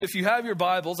If you have your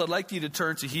Bibles, I'd like you to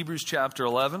turn to Hebrews chapter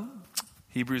 11.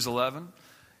 Hebrews 11.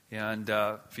 And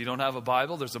if you don't have a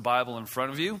Bible, there's a Bible in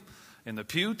front of you in the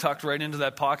pew, tucked right into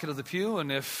that pocket of the pew.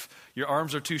 And if your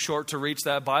arms are too short to reach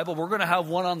that Bible, we're going to have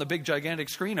one on the big gigantic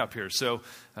screen up here. So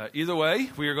either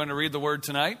way, we are going to read the Word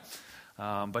tonight.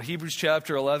 But Hebrews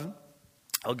chapter 11,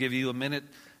 I'll give you a minute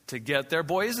to get there.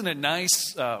 Boy, isn't it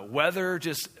nice weather?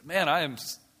 Just, man,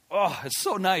 it's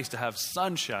so nice to have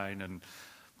sunshine and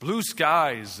blue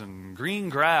skies and green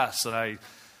grass. And I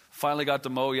finally got to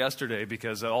mow yesterday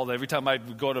because every time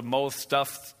I'd go to mow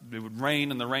stuff, it would rain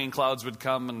and the rain clouds would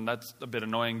come, and that's a bit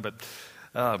annoying, but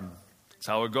it's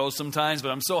how it goes sometimes.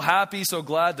 But I'm so happy, so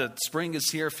glad that spring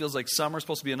is here. Feels like summer. It's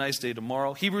supposed to be a nice day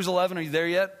tomorrow. Hebrews 11, are you there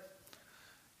yet?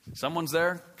 Someone's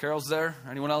there? Carol's there?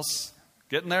 Anyone else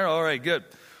getting there? All right, good.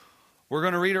 We're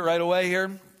going to read it right away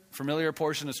here. Familiar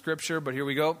portion of Scripture, but here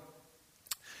we go.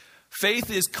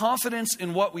 Faith is confidence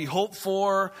in what we hope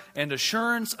for and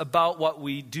assurance about what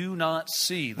we do not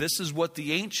see. This is what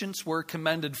the ancients were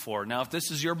commended for. Now, if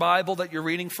this is your Bible that you're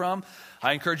reading from,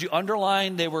 I encourage you,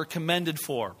 underline they were commended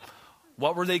for.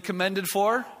 What were they commended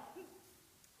for?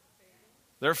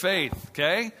 Their faith,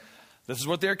 okay? This is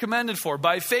what they're commended for.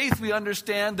 By faith, we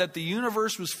understand that the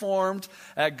universe was formed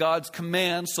at God's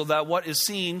command so that what is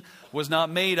seen was not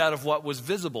made out of what was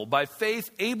visible. By faith,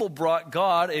 Abel brought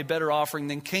God a better offering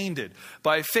than Cain did.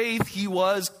 By faith, he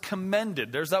was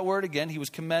commended. There's that word again. He was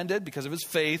commended because of his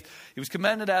faith. He was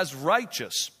commended as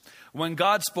righteous when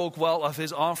God spoke well of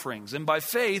his offerings. And by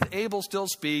faith, Abel still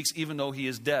speaks even though he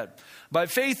is dead. By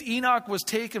faith, Enoch was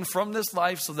taken from this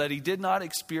life so that he did not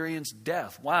experience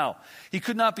death. Wow. He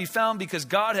could not be found because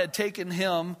God had taken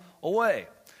him away.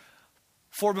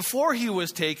 For before he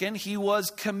was taken, he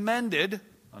was commended.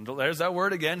 There's that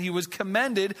word again. He was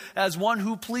commended as one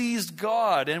who pleased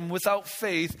God. And without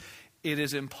faith, it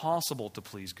is impossible to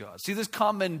please God. See, this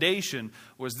commendation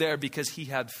was there because he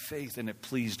had faith and it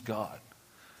pleased God.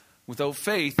 Without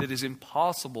faith, it is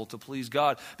impossible to please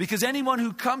God. Because anyone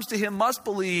who comes to him must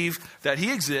believe that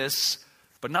he exists,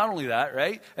 but not only that,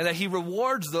 right? And that he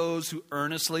rewards those who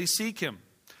earnestly seek him.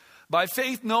 By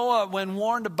faith, Noah, when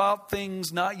warned about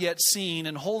things not yet seen,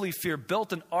 in holy fear,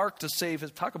 built an ark to save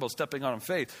his, talk about stepping out on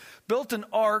faith, built an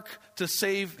ark to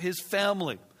save his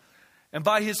family. And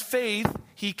by his faith,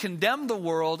 he condemned the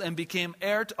world and became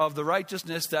heir of the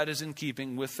righteousness that is in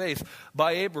keeping with faith.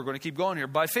 We're going to keep going here.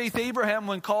 By faith, Abraham,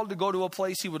 when called to go to a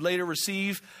place he would later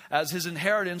receive as his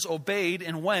inheritance, obeyed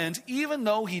and went, even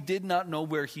though he did not know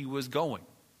where he was going.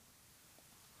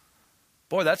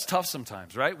 Boy, that's tough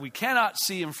sometimes, right? We cannot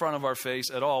see in front of our face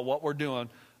at all what we're doing,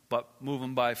 but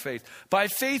moving by faith. By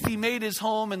faith, he made his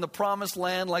home in the promised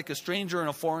land like a stranger in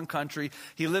a foreign country.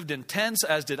 He lived in tents,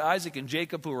 as did Isaac and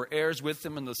Jacob, who were heirs with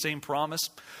him in the same promise.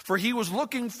 For he was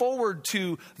looking forward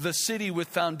to the city with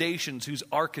foundations, whose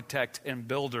architect and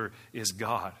builder is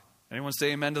God. Anyone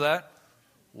say amen to that?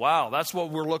 Wow, that's what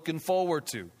we're looking forward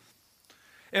to.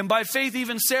 And by faith,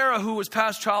 even Sarah, who was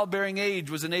past childbearing age,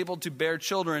 was enabled to bear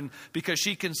children because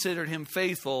she considered him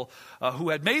faithful who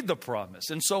had made the promise.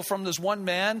 And so from this one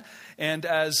man, and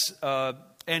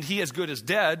he as good as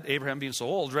dead, Abraham being so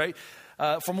old, right?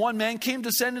 From one man came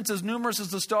descendants as numerous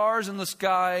as the stars in the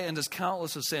sky and as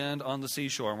countless as sand on the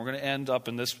seashore. And we're going to end up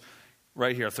in this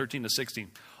right here, 13 to 16.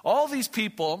 All these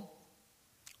people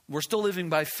were still living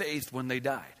by faith when they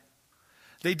died.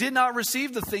 They did not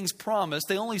receive the things promised.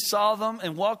 They only saw them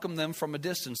and welcomed them from a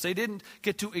distance. They didn't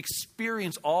get to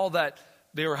experience all that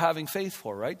they were having faith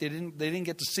for, right? They didn't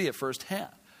get to see it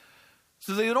firsthand.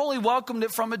 So they had only welcomed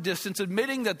it from a distance,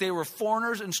 admitting that they were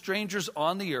foreigners and strangers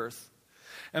on the earth.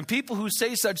 And people who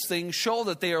say such things show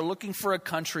that they are looking for a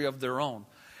country of their own.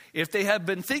 If they had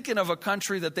been thinking of a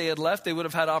country that they had left, they would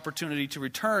have had opportunity to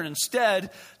return. Instead,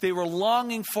 they were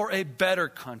longing for a better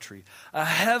country, a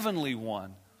heavenly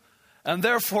one. And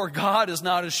therefore, God is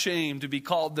not ashamed to be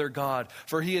called their God,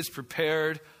 for he has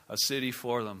prepared a city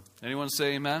for them. Anyone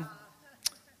say amen?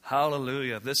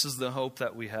 Hallelujah. This is the hope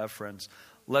that we have, friends.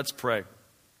 Let's pray.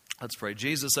 Let's pray.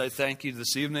 Jesus, I thank you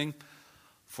this evening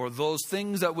for those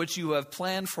things that which you have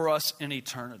planned for us in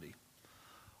eternity.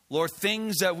 Lord,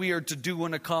 things that we are to do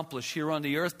and accomplish here on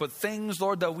the earth, but things,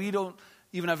 Lord, that we don't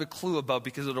even have a clue about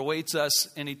because it awaits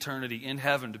us in eternity, in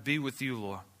heaven, to be with you,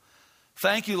 Lord.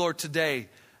 Thank you, Lord, today,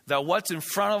 that what's in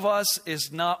front of us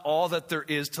is not all that there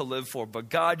is to live for. But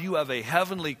God, you have a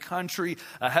heavenly country,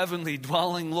 a heavenly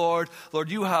dwelling, Lord. Lord,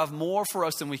 you have more for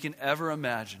us than we can ever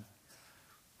imagine.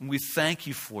 And we thank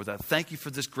you for that. Thank you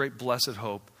for this great blessed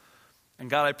hope.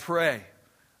 And God, I pray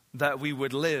that we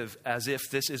would live as if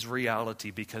this is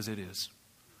reality, because it is.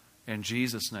 In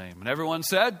Jesus' name. And everyone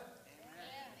said?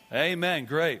 Amen. Amen.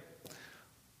 Great.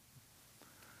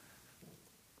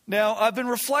 Now, I've been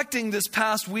reflecting this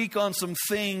past week on some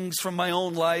things from my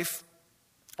own life,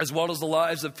 as well as the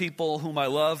lives of people whom I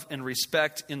love and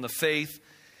respect in the faith.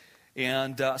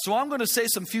 And so I'm going to say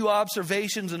some few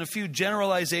observations and a few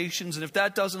generalizations. And if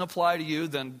that doesn't apply to you,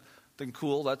 then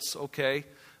cool, that's okay.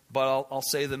 But I'll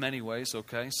say them anyways,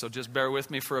 okay? So just bear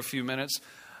with me for a few minutes.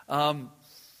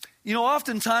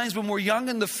 Oftentimes when we're young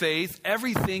in the faith,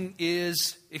 everything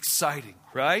is exciting,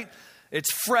 right?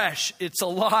 It's fresh. It's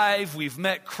alive. We've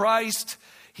met Christ.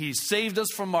 He's saved us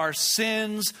from our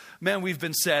sins. Man, we've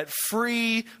been set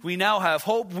free. We now have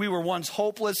hope. We were once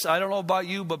hopeless. I don't know about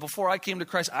you, but before I came to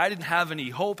Christ, I didn't have any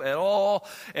hope at all.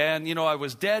 And, I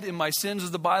was dead in my sins,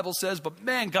 as the Bible says. But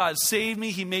man, God saved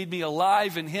me. He made me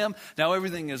alive in Him. Now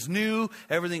everything is new.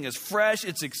 Everything is fresh.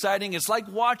 It's exciting. It's like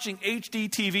watching HD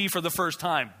TV for the first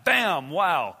time. Bam!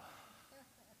 Wow.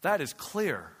 That is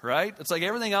clear, right? It's like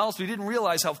everything else, we didn't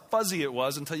realize how fuzzy it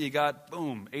was until you got,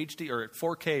 boom, HD or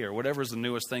 4K or whatever is the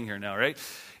newest thing here now, right?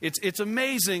 It's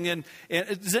amazing. And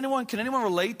can anyone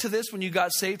relate to this when you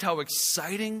got saved, how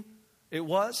exciting it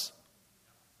was?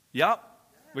 Yep.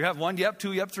 We have one, yep,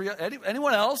 two, yep, three.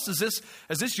 Anyone else? Is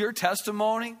this your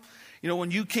testimony?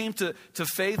 When you came to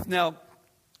faith. Now,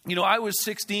 I was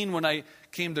 16 when I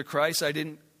came to Christ. I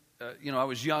didn't, I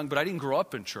was young, but I didn't grow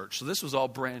up in church. So this was all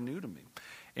brand new to me.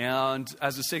 And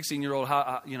as a 16-year-old,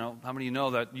 how many of you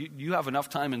know that you have enough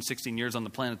time in 16 years on the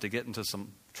planet to get into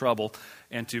some trouble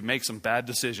and to make some bad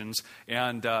decisions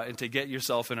and to get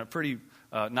yourself in a pretty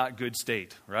not good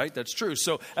state, right? That's true.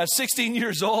 So at 16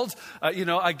 years old,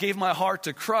 I gave my heart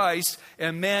to Christ,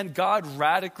 and man, God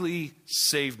radically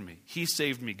saved me. He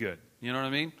saved me good. You know what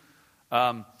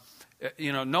I mean?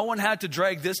 No one had to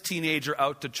drag this teenager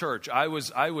out to church. I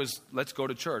was, let's go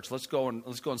to church. Let's go and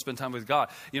spend time with God.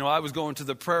 I was going to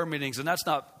the prayer meetings, and that's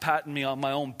not patting me on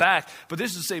my own back. But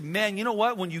this is to say, man, you know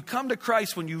what? When you come to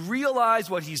Christ, when you realize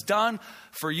what He's done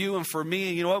for you and for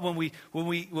me, you know what? When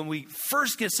we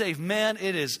first get saved, man,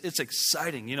 it's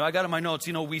exciting. I got in my notes,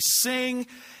 we sing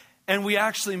and we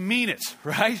actually mean it,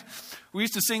 right? We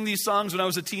used to sing these songs when I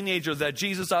was a teenager, that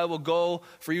Jesus, I will go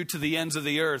for you to the ends of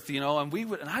the earth, and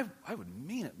I would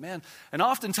mean it, man. And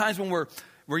oftentimes when we're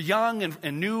young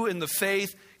and new in the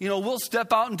faith, we'll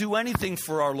step out and do anything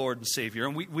for our Lord and Savior.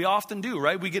 And we often do,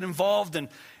 right? We get involved in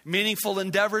meaningful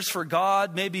endeavors for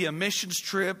God, maybe a missions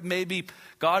trip, maybe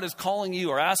God is calling you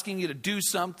or asking you to do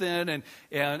something.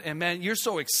 And man, you're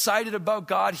so excited about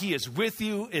God. He is with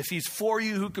you. If He's for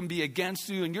you, who can be against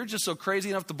you? And you're just so crazy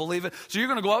enough to believe it. So you're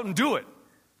going to go out and do it,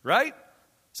 right?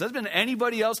 So has been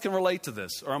anybody else can relate to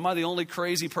this? Or am I the only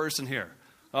crazy person here?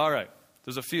 All right.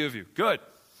 There's a few of you. Good.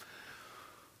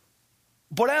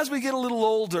 But as we get a little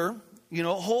older,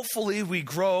 hopefully we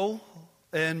grow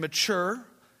and mature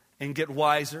and get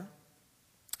wiser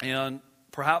and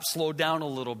perhaps slow down a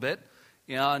little bit.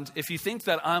 And if you think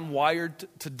that I'm wired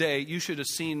today, you should have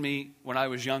seen me when I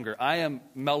was younger. I am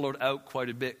mellowed out quite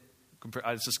a bit.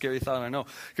 It's a scary thought, I know,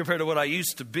 compared to what I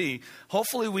used to be.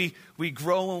 Hopefully we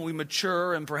grow and we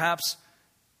mature and perhaps,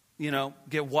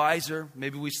 get wiser.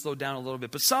 Maybe we slow down a little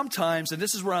bit. But sometimes, and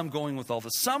this is where I'm going with all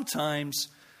this, sometimes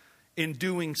in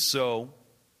doing so,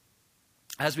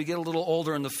 as we get a little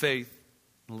older in the faith,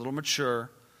 a little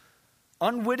mature,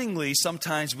 unwittingly,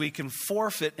 sometimes we can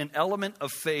forfeit an element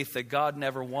of faith that God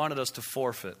never wanted us to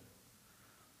forfeit.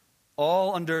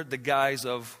 All under the guise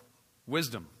of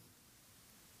wisdom.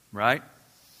 Right?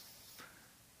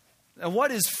 And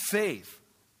what is faith?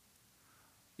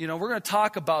 We're going to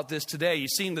talk about this today. You've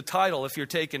seen the title. If you're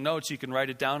taking notes, you can write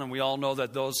it down. And we all know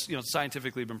that those,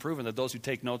 scientifically been proven that those who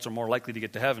take notes are more likely to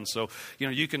get to heaven. So,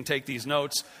 you can take these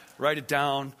notes, write it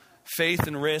down. Faith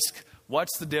and risk.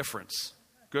 What's the difference?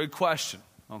 Good question.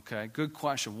 Okay, good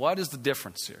question. What is the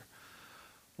difference here?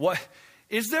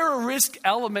 Is there a risk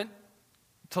element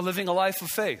to living a life of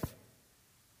faith?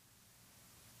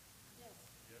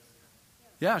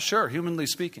 Yeah, sure, humanly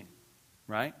speaking,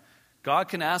 right? God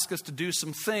can ask us to do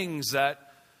some things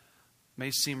that may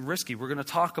seem risky. We're going to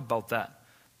talk about that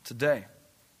today.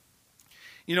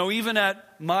 Even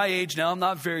at my age now, I'm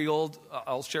not very old.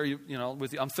 I'll share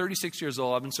with you. I'm 36 years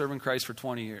old. I've been serving Christ for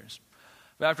 20 years.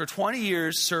 But after 20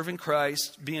 years serving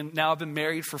Christ, now I've been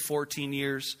married for 14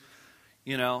 years.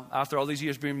 After all these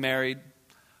years being married,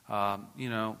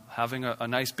 having a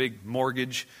nice big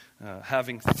mortgage,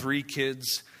 having 3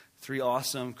 kids, 3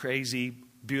 awesome, crazy,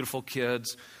 beautiful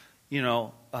kids,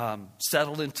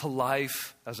 settled into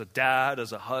life as a dad,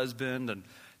 as a husband, and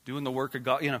doing the work of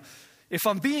God. If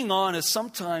I'm being honest,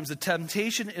 sometimes the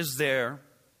temptation is there.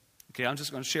 Okay, I'm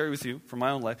just going to share with you from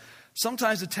my own life.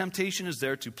 Sometimes the temptation is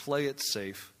there to play it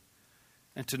safe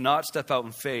and to not step out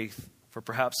in faith for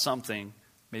perhaps something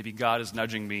maybe God is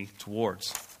nudging me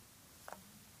towards.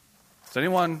 Does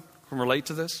anyone can relate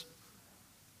to this?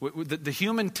 The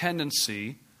human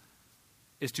tendency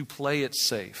is to play it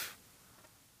safe.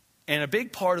 And a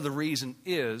big part of the reason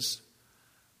is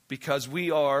because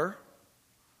we are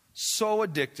so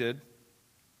addicted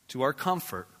to our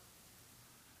comfort,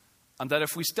 and that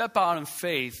if we step out in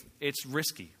faith, it's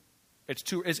risky.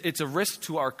 It's a risk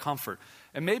to our comfort.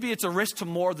 And maybe it's a risk to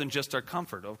more than just our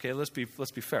comfort. Okay, let's be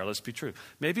fair. Let's be true.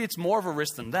 Maybe it's more of a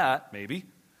risk than that, maybe.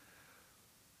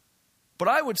 But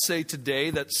I would say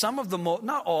today that some of the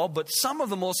not all, but some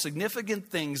of the most significant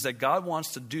things that God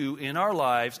wants to do in our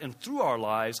lives and through our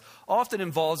lives often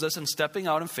involves us in stepping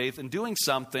out in faith and doing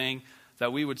something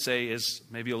that we would say is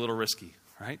maybe a little risky,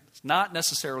 right? It's not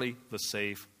necessarily the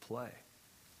safe play.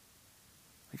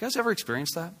 You guys ever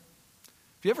experienced that?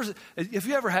 Have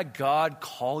you ever had God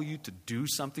call you to do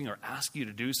something or ask you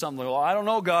to do something? Like, well, I don't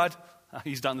know, God.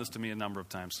 He's done this to me a number of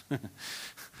times.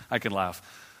 I can laugh.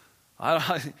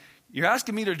 You're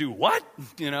asking me to do what?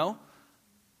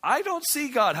 I don't see,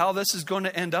 God, how this is going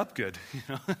to end up good.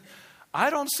 I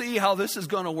don't see how this is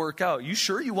going to work out. You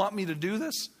sure you want me to do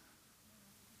this?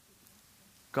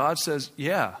 God says,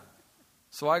 yeah.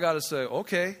 So I got to say,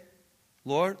 okay,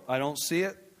 Lord, I don't see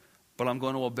it, but I'm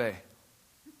going to obey.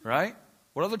 Right?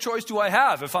 What other choice do I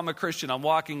have if I'm a Christian? I'm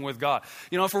walking with God.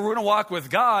 If we're going to walk with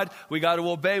God, we got to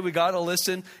obey, we got to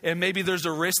listen, and maybe there's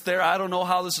a risk there. I don't know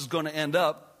how this is going to end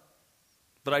up.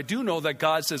 But I do know that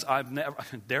God says,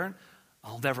 Darren,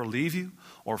 I'll never leave you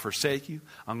or forsake you.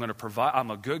 I'm going to provide.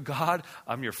 I'm a good God.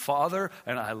 I'm your Father,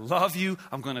 and I love you.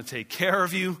 I'm going to take care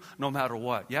of you no matter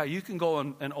what. Yeah, you can go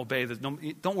and obey this.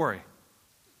 Don't worry.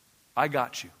 I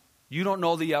got you. You don't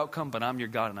know the outcome, but I'm your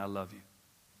God, and I love you.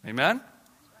 Amen?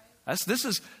 This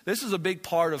is a big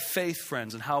part of faith,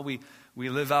 friends, and how we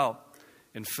live out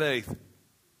in faith.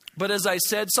 But as I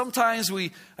said, sometimes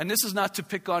and this is not to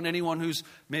pick on anyone who's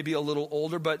maybe a little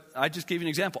older, but I just gave you an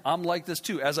example. I'm like this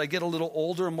too. As I get a little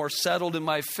older and more settled in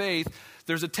my faith,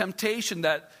 there's a temptation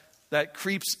that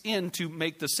creeps in to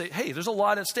make hey, there's a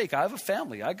lot at stake. I have a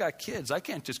family. I got kids. I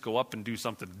can't just go up and do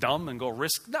something dumb and go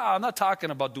risk. No, I'm not talking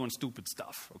about doing stupid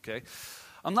stuff, okay?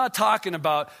 I'm not talking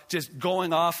about just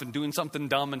going off and doing something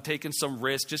dumb and taking some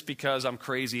risk just because I'm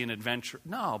crazy and adventure.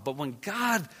 No, but when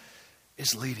God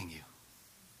is leading you.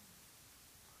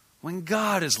 When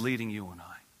God is leading you and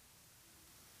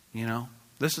I.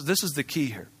 This is the key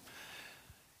here.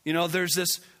 There's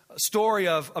this story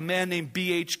of a man named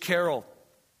B.H. Carroll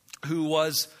who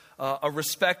was a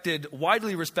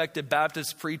widely respected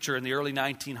Baptist preacher in the early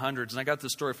 1900s. And I got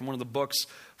this story from one of the books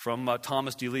from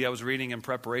Thomas D. Lee I was reading in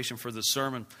preparation for this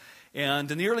sermon. And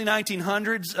in the early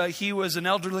 1900s, he was an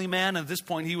elderly man. At this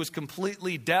point, he was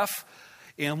completely deaf.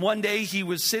 And one day he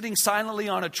was sitting silently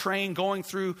on a train going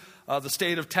through the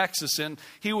state of Texas. And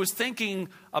he was thinking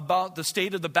about the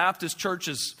state of the Baptist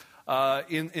churches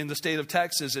in the state of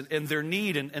Texas and their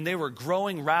need. And they were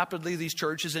growing rapidly, these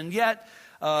churches. And yet,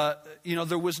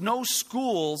 there was no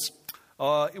schools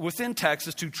within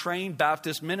Texas to train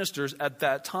Baptist ministers at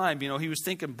that time. He was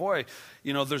thinking, boy,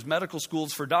 there's medical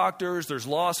schools for doctors, there's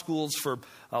law schools for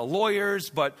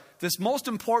lawyers, but this most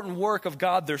important work of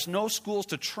God, there's no schools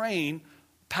to train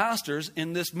pastors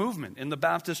in this movement, in the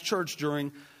Baptist church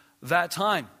during that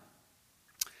time.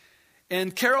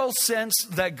 And Carroll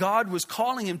sensed that God was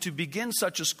calling him to begin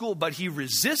such a school, but he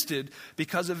resisted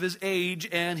because of his age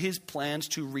and his plans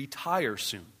to retire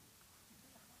soon.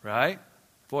 Right?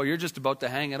 Boy, you're just about to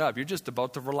hang it up. You're just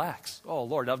about to relax. Oh,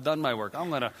 Lord, I've done my work. I'm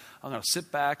gonna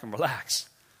sit back and relax.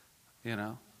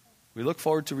 We look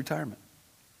forward to retirement.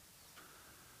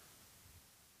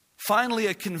 Finally,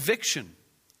 a conviction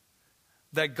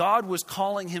that God was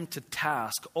calling him to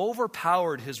task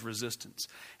overpowered his resistance.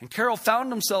 And Carroll found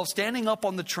himself standing up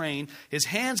on the train, his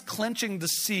hands clutching the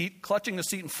seat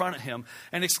in front of him,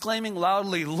 and exclaiming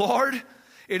loudly, Lord,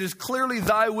 it is clearly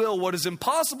thy will. What is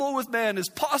impossible with man is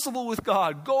possible with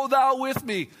God. Go thou with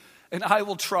me, and I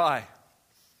will try.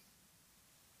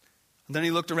 And then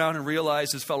he looked around and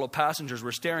realized his fellow passengers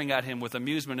were staring at him with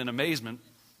amusement and amazement.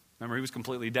 Remember, he was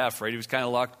completely deaf, right? He was kind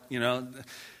of locked,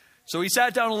 So he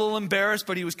sat down a little embarrassed,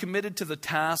 but he was committed to the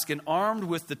task, and armed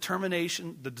with the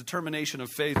determination of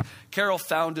faith, Carroll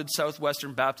founded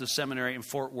Southwestern Baptist Seminary in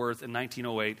Fort Worth in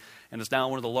 1908, and is now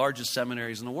one of the largest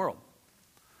seminaries in the world.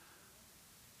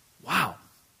 Wow.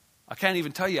 I can't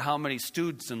even tell you how many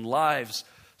students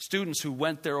who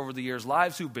went there over the years,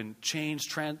 lives who've been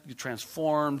changed,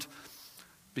 transformed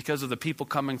because of the people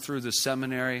coming through this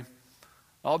seminary.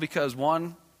 All because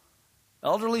one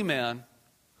elderly man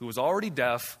who was already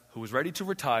deaf, who was ready to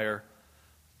retire,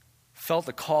 felt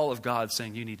the call of God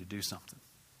saying, you need to do something.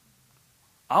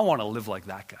 I want to live like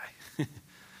that guy.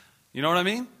 You know what I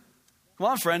mean? Come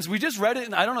on, friends. We just read it,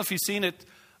 and I don't know if you've seen it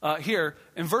here.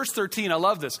 In verse 13, I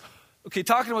love this. Okay,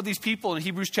 talking about these people in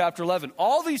Hebrews chapter 11.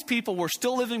 All these people were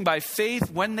still living by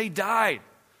faith when they died.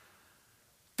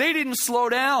 They didn't slow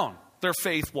down their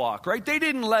faith walk, right? They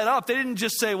didn't let up. They didn't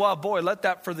just say, well, boy, let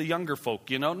that for the younger folk,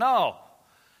 No.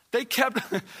 They kept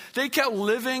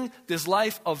living this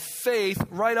life of faith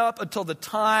right up until their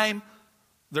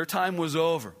time was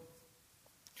over.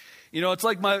 It's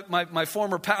like my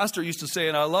former pastor used to say,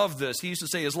 and I love this. He used to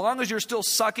say, as long as you're still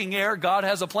sucking air, God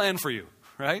has a plan for you,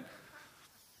 right?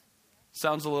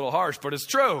 Sounds a little harsh, but it's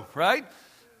true, right?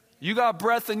 You got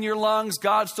breath in your lungs.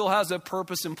 God still has a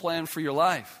purpose and plan for your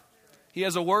life. He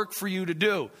has a work for you to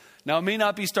do. Now, it may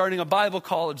not be starting a Bible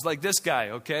college like this guy,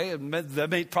 okay?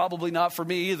 That may probably not for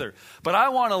me either. But I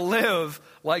want to live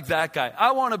like that guy.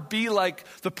 I want to be like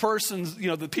the persons,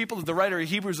 the people that the writer of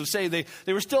Hebrews would say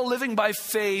they were still living by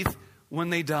faith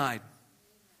when they died.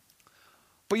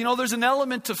 But, there's an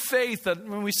element to faith that,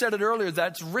 when we said it earlier,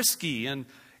 that's risky. And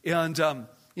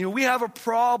we have a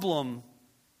problem,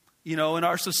 in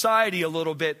our society a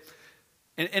little bit.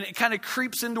 And it kind of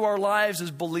creeps into our lives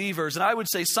as believers. And I would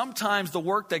say sometimes the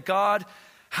work that God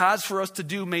has for us to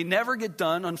do may never get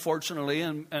done, unfortunately.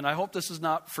 And I hope this is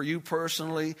not for you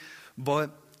personally. But,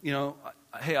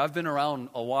 hey, I've been around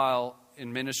a while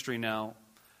in ministry now.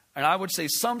 And I would say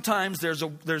sometimes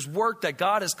there's work that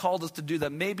God has called us to do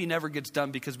that maybe never gets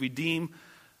done because we deem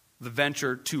the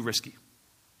venture too risky.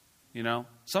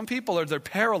 Some people they're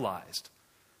paralyzed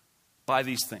by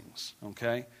these things,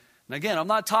 okay? And again, I'm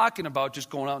not talking about just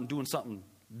going out and doing something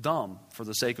dumb for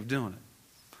the sake of doing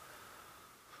it.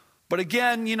 But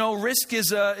again, risk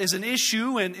is an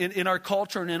issue in our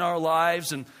culture and in our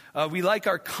lives. And we like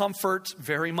our comfort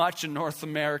very much in North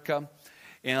America.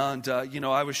 And,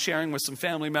 I was sharing with some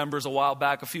family members a while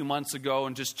back, a few months ago,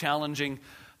 and just challenging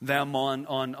them on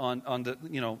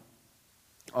the,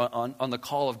 on the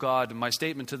call of God. And my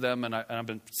statement to them, and I've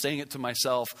been saying it to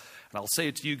myself, and I'll say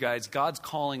it to you guys, God's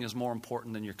calling is more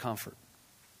important than your comfort.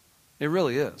 It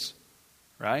really is,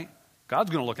 right? God's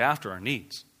going to look after our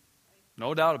needs.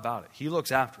 No doubt about it. He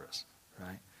looks after us,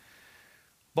 right?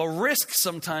 But risk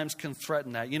sometimes can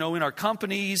threaten that. In our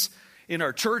companies, in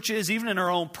our churches, even in our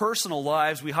own personal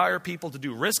lives, we hire people to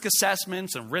do risk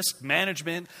assessments and risk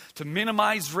management to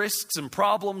minimize risks and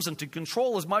problems and to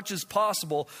control as much as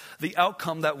possible the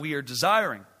outcome that we are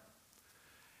desiring.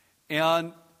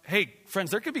 And hey,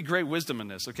 friends, there could be great wisdom in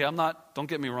this, okay? Don't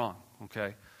get me wrong,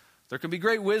 okay? There can be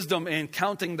great wisdom in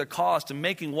counting the cost and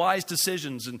making wise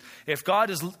decisions. And if God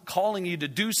is calling you to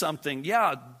do something,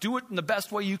 do it in the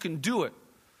best way you can do it.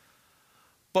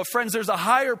 But friends, there's a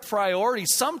higher priority.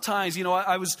 Sometimes,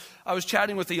 I was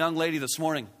chatting with a young lady this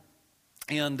morning,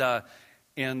 and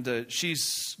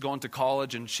she's going to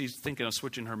college, and she's thinking of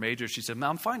switching her major. She said,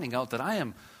 "Man, I'm finding out that I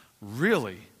am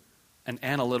really an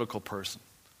analytical person,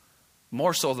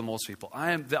 more so than most people.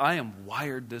 I am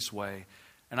wired this way,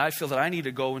 and I feel that I need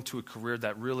to go into a career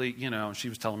that really, she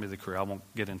was telling me the career. I won't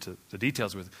get into the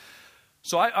details with it.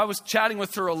 So I was chatting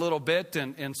with her a little bit,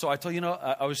 and so I told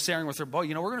I was sharing with her, boy,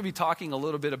 we're going to be talking a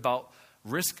little bit about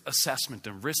risk assessment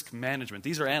and risk management.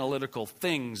 These are analytical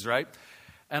things, right?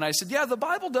 And I said, the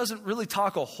Bible doesn't really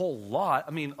talk a whole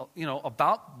lot,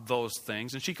 about those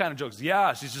things. And she kind of jokes,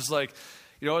 she's just like,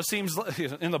 it seems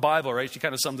in the Bible, right? She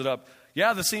kind of summed it up.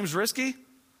 This seems risky.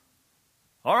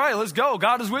 All right, let's go.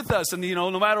 God is with us. And,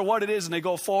 no matter what it is, and they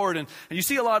go forward. And you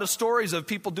see a lot of stories of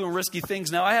people doing risky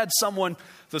things. Now, I had someone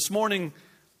this morning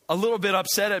a little bit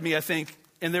upset at me, I think.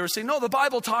 And they were saying, no, the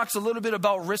Bible talks a little bit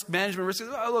about risk management.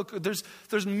 Look,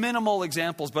 there's minimal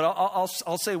examples. But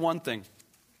I'll say one thing.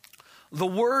 The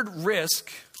word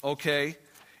risk, okay,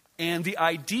 and the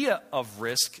idea of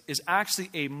risk is actually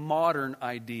a modern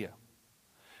idea.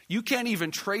 You can't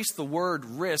even trace the word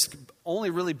risk only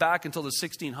really back until the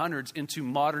 1600s into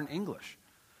modern English.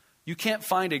 You can't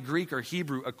find a Greek or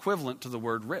Hebrew equivalent to the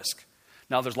word risk.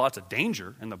 Now, there's lots of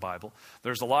danger in the Bible.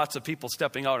 There's lots of people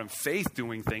stepping out in faith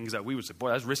doing things that we would say,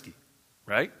 boy, that's risky,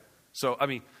 right? So,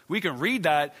 we can read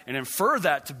that and infer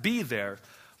that to be there.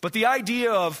 But the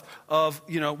idea of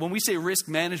when we say risk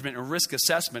management and risk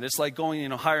assessment, it's like going,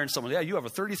 hiring someone. You have a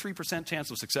 33% chance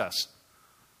of success.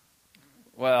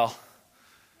 Well,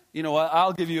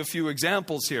 I'll give you a few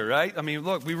examples here, right?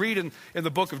 Look, we read in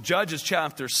the book of Judges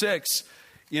chapter 6,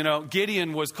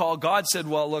 Gideon was called. God said,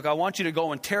 well, look, I want you to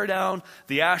go and tear down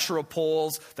the Asherah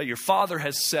poles that your father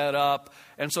has set up.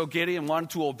 And so Gideon wanted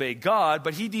to obey God,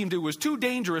 but he deemed it was too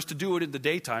dangerous to do it in the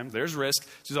daytime. There's risk.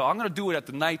 So I'm going to do it at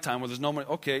the nighttime where there's no money.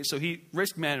 Okay, so he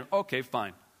risk managed. Okay,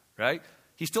 fine, right?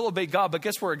 He still obeyed God, but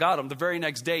guess where it got him? The very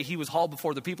next day, he was hauled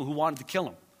before the people who wanted to kill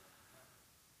him.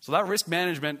 So that risk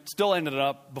management still ended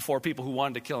up before people who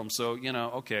wanted to kill him. So,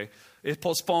 okay. It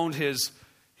postponed his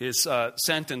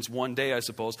sentence one day, I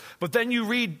suppose. But then you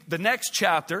read the next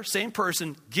chapter, same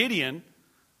person, Gideon,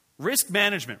 risk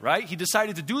management, right? He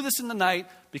decided to do this in the night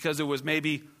because it was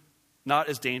maybe not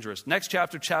as dangerous. Next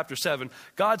chapter, chapter 7,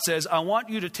 God says, I want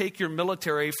you to take your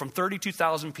military from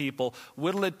 32,000 people,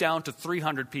 whittle it down to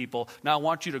 300 people. Now I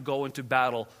want you to go into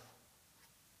battle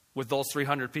with those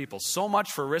 300 people. So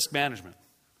much for risk management.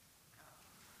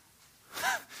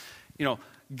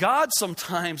 God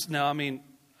sometimes, now, I mean,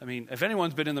 if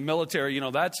anyone's been in the military,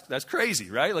 that's crazy,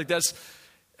 right?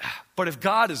 But if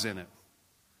God is in it,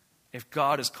 if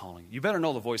God is calling you better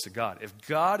know the voice of God. If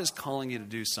God is calling you to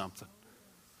do something,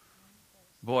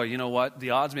 boy, you know what? The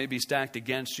odds may be stacked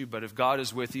against you, but if God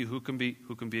is with you, who can be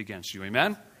against you?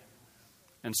 Amen?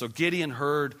 And so Gideon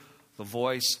heard the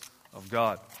voice of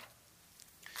God.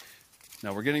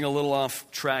 Now, we're getting a little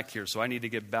off track here, so I need to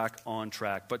get back on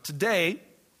track. But today,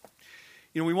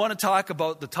 we want to talk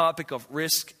about the topic of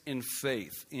risk in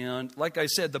faith. And like I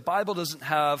said, the Bible doesn't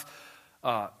have,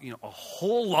 a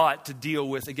whole lot to deal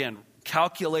with, again,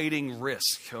 calculating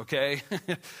risk, okay?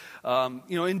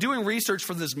 In doing research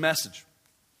for this message,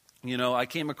 I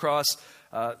came across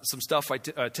some stuff by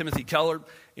Timothy Keller,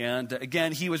 and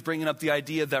again, he was bringing up the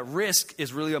idea that risk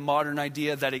is really a modern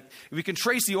idea, that we can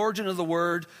trace the origin of the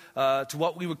word to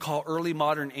what we would call early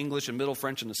modern English and Middle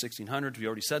French in the 1600s. We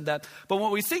already said that. But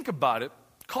when we think about it,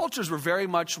 cultures were very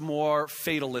much more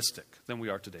fatalistic than we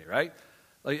are today, right?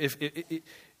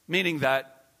 Meaning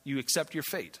that you accept your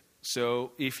fate.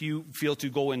 So if you feel to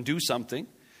go and do something,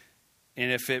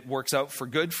 and if it works out for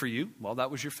good for you, well,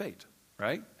 that was your fate.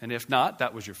 Right? And if not,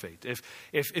 that was your fate.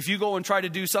 If you go and try to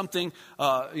do something,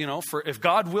 if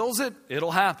God wills it,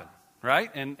 it'll happen,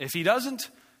 right? And if he doesn't,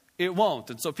 it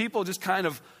won't. And so people just kind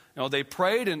of, they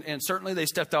prayed and certainly they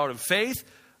stepped out of faith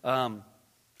and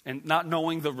not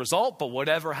knowing the result, but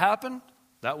whatever happened,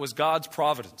 that was God's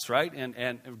providence, right?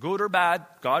 And good or bad,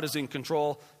 God is in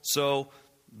control. So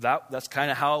that's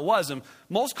kind of how it was. And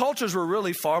most cultures were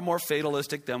really far more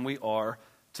fatalistic than we are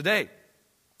today.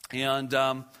 And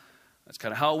that's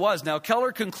kind of how it was. Now,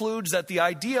 Keller concludes that the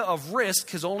idea of risk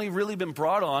has only really been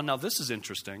brought on, now this is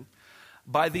interesting,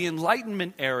 by the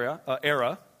Enlightenment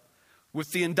era with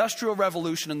the Industrial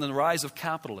Revolution and the rise of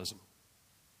capitalism.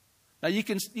 Now,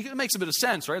 it makes a bit of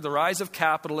sense, right? The rise of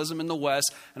capitalism in the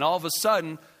West, and all of a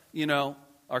sudden,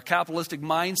 our capitalistic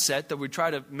mindset that we try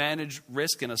to manage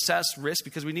risk and assess risk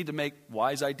because we need to make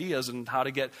wise ideas and how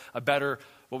to get a better,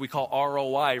 what we call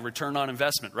ROI, return on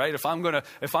investment, right? If I'm going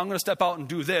to step out and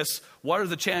do this, what are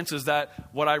the chances that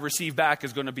what I receive back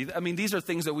is going to be? These are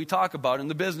things that we talk about in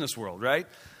the business world, right?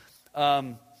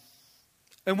 And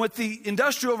with the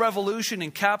Industrial Revolution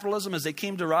and capitalism as they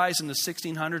came to rise in the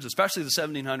 1600s, especially the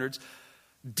 1700s,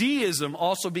 deism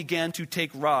also began to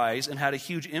take rise and had a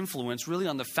huge influence really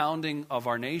on the founding of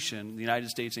our nation, the United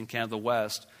States and Canada, the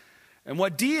West. And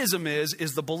what deism is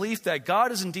the belief that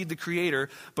God is indeed the creator,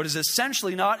 but is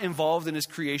essentially not involved in his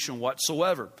creation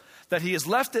whatsoever. That he has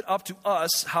left it up to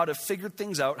us how to figure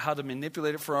things out, how to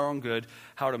manipulate it for our own good,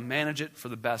 how to manage it for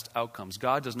the best outcomes.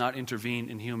 God does not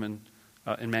intervene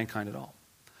in mankind at all.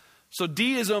 So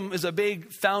deism is a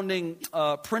big founding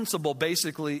principle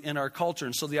basically in our culture.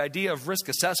 And so the idea of risk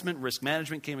assessment, risk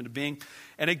management came into being.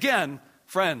 And again,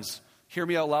 friends, hear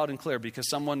me out loud and clear because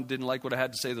someone didn't like what I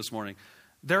had to say this morning.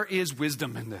 There is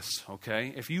wisdom in this,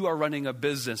 okay? If you are running a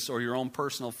business or your own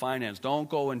personal finance, don't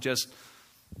go and just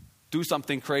do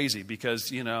something crazy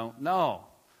because, no,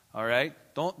 all right?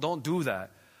 Don't do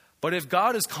that. But if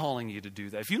God is calling you to do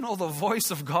that, if you know the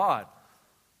voice of God,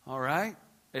 all right?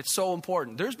 It's so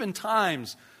important. There's been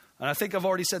times, and I think I've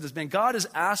already said this, man, God has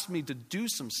asked me to do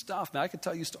some stuff. Now, I can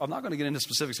tell you, I'm not going to get into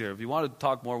specifics here. If you want to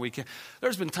talk more, we can.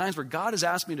 There's been times where God has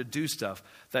asked me to do stuff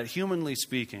that, humanly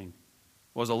speaking,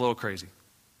 was a little crazy.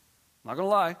 I'm not going to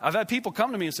lie. I've had people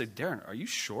come to me and say, Darren, are you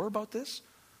sure about this?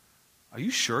 Are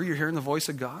you sure you're hearing the voice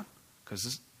of God?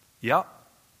 Because, yeah,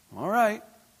 all right.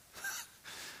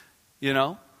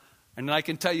 And then I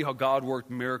can tell you how God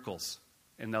worked miracles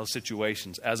in those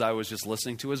situations as I was just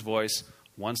listening to his voice,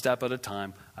 one step at a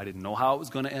time. I didn't know how it was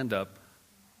going to end up.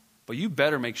 But you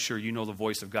better make sure you know the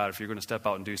voice of God if you're going to step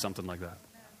out and do something like that.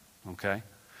 Okay?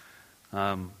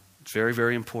 It's very,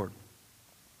 very important.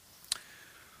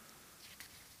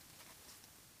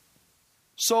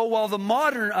 So while the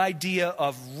modern idea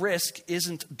of risk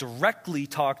isn't directly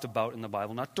talked about in the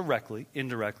Bible, not directly,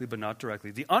 indirectly, but not directly,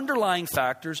 the underlying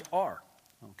factors are.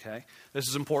 Okay? This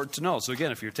is important to know. So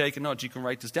again, if you're taking notes, you can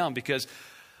write this down because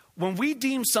when we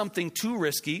deem something too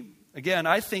risky, again,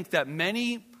 I think that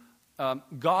many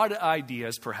God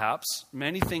ideas, perhaps,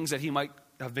 many things that he might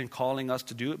have been calling us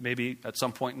to do it, maybe at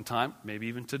some point in time, maybe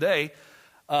even today,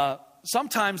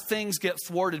 sometimes things get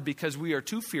thwarted because we are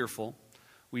too fearful.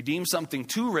 We deem something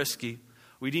too risky.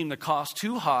 We deem the cost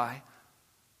too high,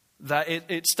 that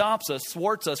it stops us,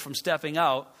 thwarts us from stepping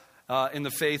out in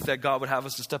the faith that God would have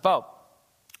us to step out.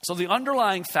 So the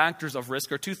underlying factors of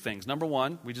risk are two things. Number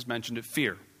one, we just mentioned it,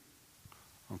 fear.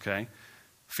 Okay?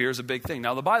 Fear is a big thing.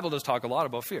 Now, the Bible does talk a lot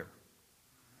about fear,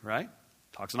 right?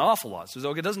 Talks an awful lot.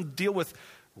 So it doesn't deal with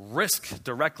risk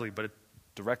directly, but it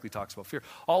directly talks about fear.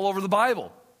 All over the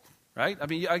Bible, right? I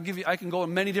mean, I can go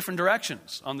in many different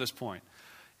directions on this point.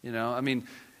 You know, I mean,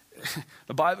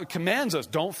 the Bible commands us,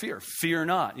 don't fear. Fear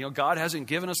not. You know, God hasn't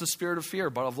given us a spirit of fear,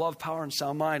 but of love, power, and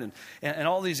sound mind. And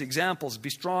all these examples, be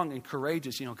strong and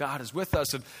courageous. You know, God is with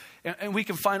us. And we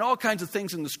can find all kinds of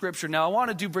things in the Scripture. Now, I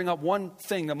want to bring up one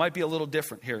thing that might be a little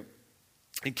different here.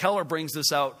 And Keller brings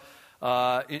this out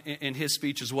in his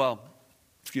speech as well.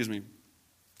 Excuse me.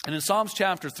 And in Psalms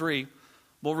chapter 3,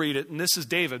 we'll read it. And this is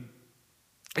David.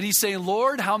 And he's saying,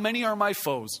 Lord, how many are my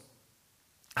foes?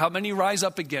 How many rise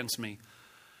up against me?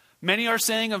 Many are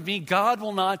saying of me, God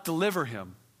will not deliver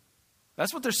him.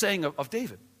 That's what they're saying of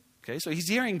David. Okay, so he's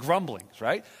hearing grumblings,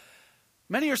 right?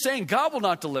 Many are saying, God will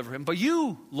not deliver him. But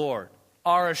you, Lord,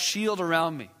 are a shield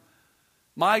around me.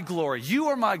 My glory. You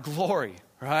are my glory,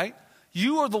 right?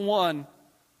 You are the one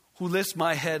who lifts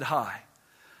my head high.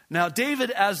 Now,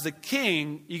 David as the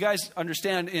king, you guys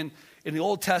understand in the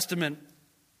Old Testament,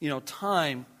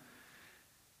 time,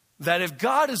 that if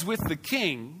God is with the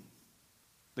king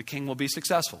will be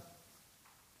successful.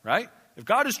 Right? If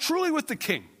God is truly with the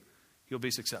king, he'll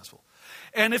be successful.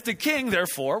 And if the king,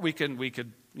 therefore, we could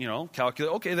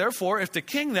calculate, okay, therefore, if the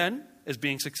king then is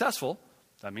being successful,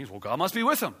 that means, well, God must be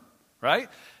with him. Right?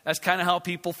 That's kind of how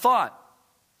people thought.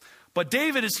 But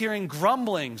David is hearing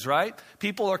grumblings, right?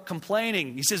 People are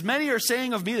complaining. He says, many are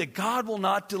saying of me that God will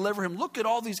not deliver him. Look at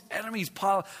all these enemies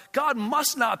pile. God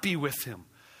must not be with him.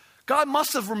 God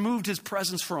must have removed his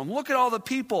presence from him. Look at all the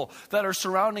people that are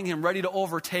surrounding him, ready to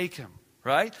overtake him,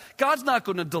 right? God's not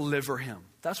going to deliver him.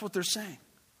 That's what they're saying.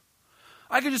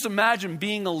 I can just imagine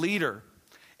being a leader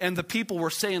and the people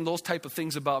were saying those type of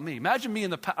things about me. Imagine me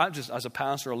I'm just as a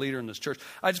pastor, a leader in this church.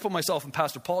 I just put myself in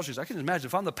Pastor Paul's shoes. I can imagine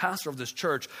if I'm the pastor of this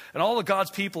church and all of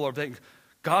God's people are thinking,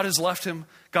 God has left him.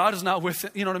 God is not with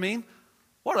him. You know what I mean?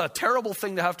 What a terrible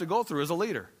thing to have to go through as a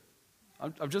leader.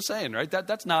 I'm just saying, right?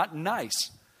 That's not nice.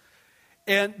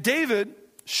 And David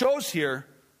shows here,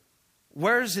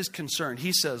 where's his concern?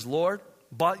 He says, Lord,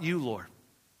 but you, Lord,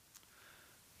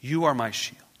 you are my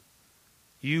shield.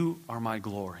 You are my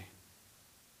glory.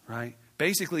 Right?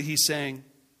 Basically, he's saying,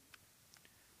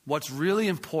 what's really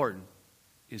important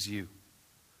is you.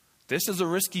 This is a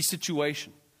risky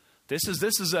situation. This is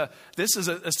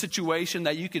a situation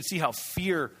that you could see how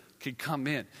fear could come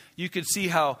in. You could see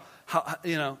how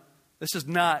this is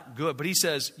not good. But he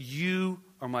says, you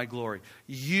are my glory.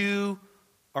 You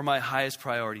are my highest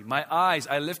priority. My eyes,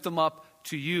 I lift them up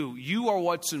to you. You are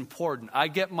what's important. I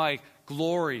get my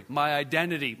glory, my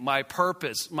identity, my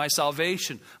purpose, my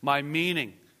salvation, my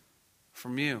meaning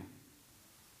from you.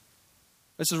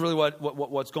 This is really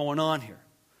what's going on here.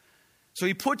 So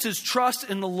he puts his trust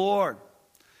in the Lord.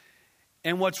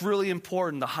 And what's really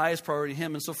important, the highest priority,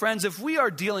 him. And so friends, if we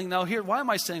are dealing, now here, why am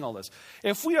I saying all this?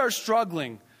 If we are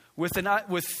struggling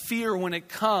with fear when it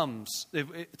comes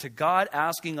to God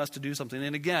asking us to do something.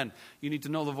 And again, you need to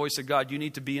know the voice of God. You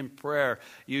need to be in prayer.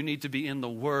 You need to be in the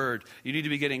Word. You need to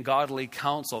be getting godly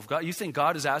counsel. If God, you think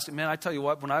God is asking, man, I tell you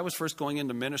what, when I was first going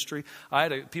into ministry,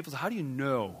 people said, how do you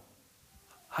know?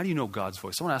 How do you know God's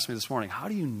voice? Someone asked me this morning, how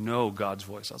do you know God's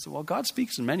voice? I said, well, God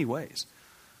speaks in many ways.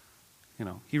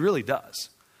 He really does.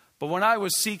 But when I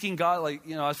was seeking God,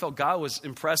 I felt God was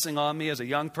impressing on me as a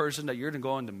young person that you're going to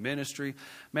go into ministry.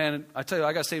 Man, I tell you,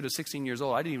 I got saved at 16 years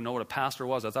old. I didn't even know what a pastor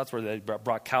was. I thought that's where they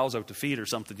brought cows out to feed or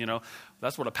something,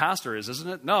 That's what a pastor is, isn't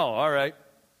it? No, all right.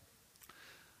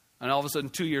 And all of a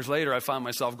sudden, 2 years later, I found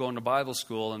myself going to Bible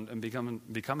school and going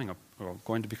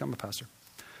to become a pastor.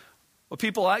 Well,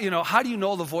 people, how do you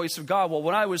know the voice of God? Well,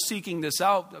 when I was seeking this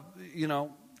out,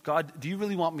 God, do you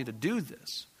really want me to do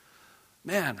this?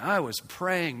 Man, I was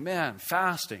praying,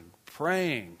 fasting,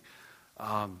 praying,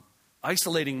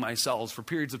 isolating myself for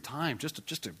periods of time just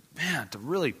to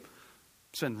really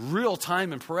spend real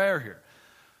time in prayer here.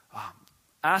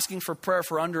 Asking for prayer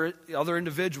for other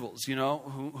individuals,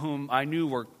 whom I knew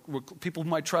were people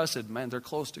whom I trusted. Man, they're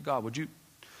close to God. Would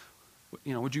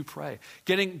you pray?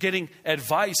 Getting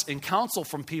advice and counsel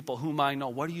from people whom I know.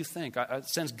 What do you think? I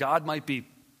sense God might be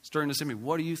stirring this in me.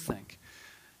 What do you think?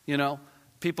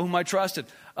 People whom I trusted,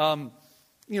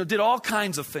 did all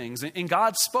kinds of things. And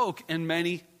God spoke in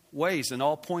many ways and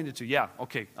all pointed to, yeah,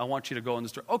 okay, I want you to go in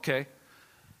this direction. Okay.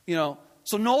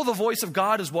 So know the voice of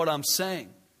God is what I'm saying.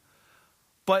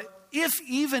 But if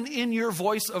even in your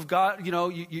voice of God,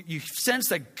 you sense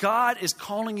that God is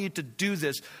calling you to do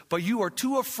this, but you are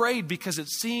too afraid because it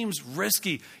seems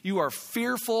risky. You are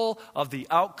fearful of the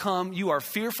outcome. You are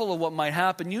fearful of what might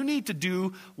happen. You need to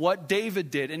do what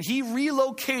David did. And he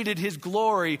relocated his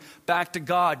glory back to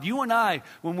God. You and I,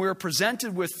 when we're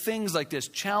presented with things like this,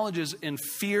 challenges and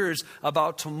fears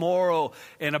about tomorrow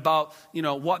and about,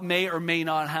 what may or may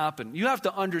not happen, you have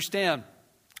to understand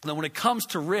that when it comes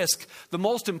to risk, the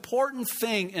most important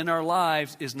thing in our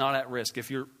lives is not at risk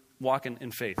if you're walking in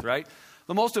faith, right?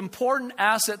 The most important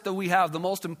asset that we have, the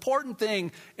most important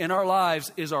thing in our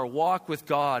lives is our walk with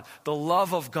God, the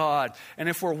love of God. And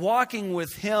if we're walking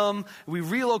with Him, we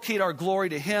relocate our glory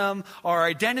to Him, our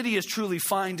identity is truly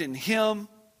found in Him,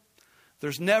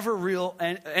 there's never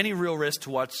any real risk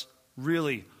to what's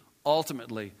really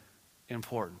ultimately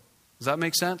important. Does that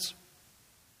make sense?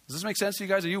 Does this make sense to you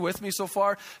guys? Are you with me so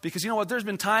far? Because you know what? There's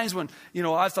been times when,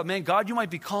 I thought, man, God, you might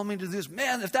be calling me to this.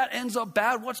 Man, if that ends up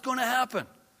bad, what's going to happen?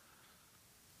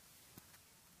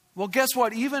 Well, guess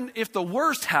what? Even if the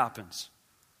worst happens,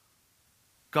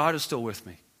 God is still with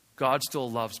me. God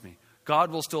still loves me.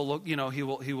 God will still look, He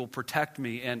will protect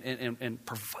me and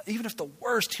provide, even if the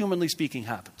worst, humanly speaking,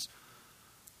 happens.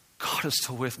 God is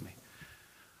still with me.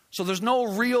 So there's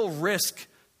no real risk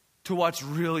to what's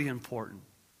really important.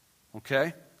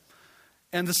 Okay?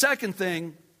 And the second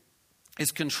thing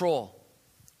is control.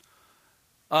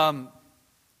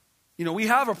 We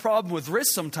have a problem with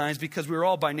risk sometimes because we're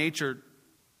all by nature,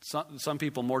 some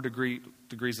people more degrees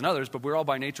than others, but we're all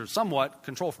by nature somewhat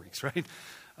control freaks, right?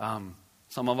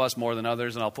 Some of us more than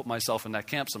others, and I'll put myself in that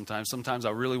camp sometimes. Sometimes I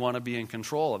really want to be in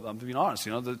control. I'm being honest,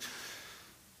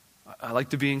 I like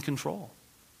to be in control.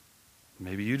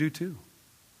 Maybe you do too.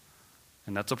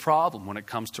 And that's a problem when it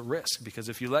comes to risk, because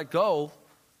if you let go,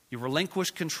 you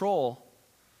relinquish control,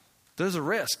 there's a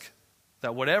risk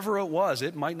that whatever it was,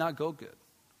 it might not go good.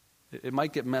 It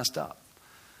might get messed up.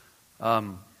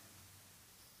 And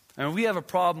we have a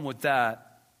problem with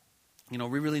that. We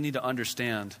really need to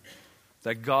understand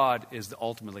that God is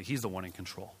ultimately, He's the one in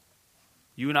control.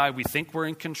 You and I, we think we're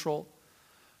in control,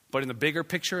 but in the bigger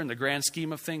picture, in the grand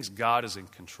scheme of things, God is in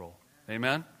control.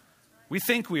 Amen? We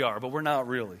think we are, but we're not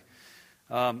really.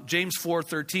 James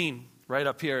 4:13, right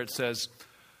up here, it says,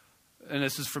 and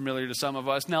this is familiar to some of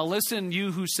us, now listen,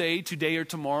 you who say today or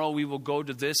tomorrow we will go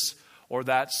to this or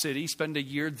that city, spend a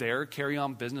year there, carry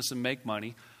on business and make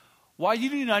money. Why, you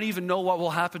do not even know what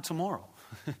will happen tomorrow.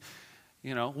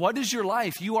 What is your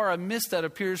life? You are a mist that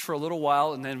appears for a little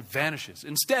while and then vanishes.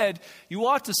 Instead, you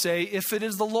ought to say, if it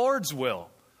is the Lord's will,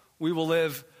 we will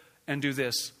live and do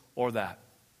this or that.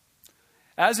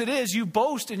 As it is, you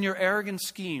boast in your arrogant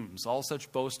schemes. All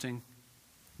such boasting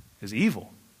is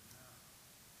evil.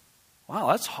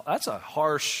 Wow, that's a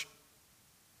harsh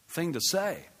thing to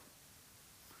say.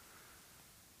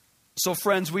 So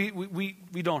friends, we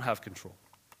don't have control.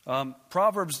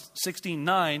 Proverbs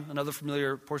 16:9, another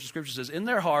familiar portion of Scripture, says, in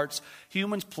their hearts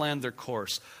humans plan their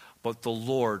course, but the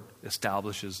Lord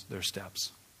establishes their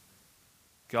steps.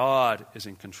 God is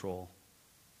in control.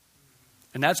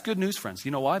 And that's good news, friends.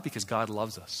 You know why? Because God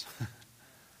loves us.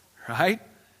 Right?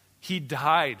 He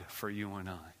died for you and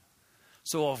I.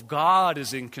 So if God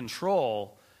is in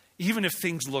control, even if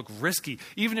things look risky,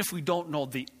 even if we don't know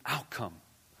the outcome,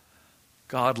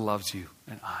 God loves you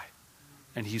and I.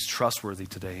 And He's trustworthy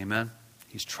today. Amen?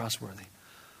 He's trustworthy.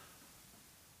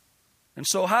 And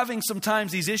so having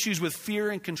sometimes these issues with fear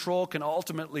and control can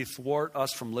ultimately thwart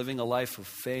us from living a life of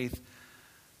faith.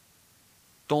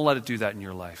 Don't let it do that in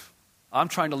your life. I'm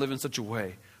trying to live in such a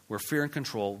way where fear and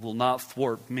control will not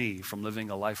thwart me from living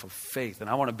a life of faith. And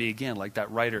I want to be, again, like that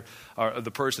writer, or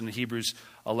the person in Hebrews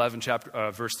 11,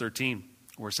 verse 13,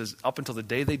 where it says, up until the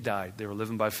day they died, they were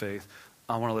living by faith.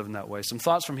 I want to live in that way. Some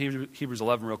thoughts from Hebrews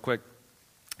 11 real quick,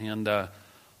 and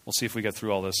we'll see if we get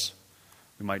through all this.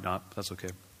 We might not, but that's okay.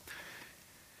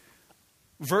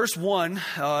 Verse 1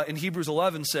 in Hebrews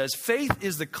 11 says, faith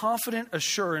is the confident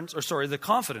assurance, the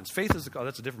confidence. Faith is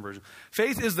that's a different version.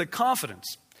 Faith is the confidence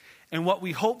in what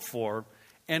we hope for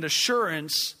and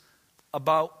assurance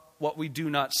about what we do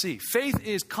not see. Faith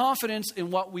is confidence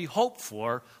in what we hope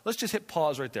for. Let's just hit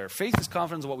pause right there. Faith is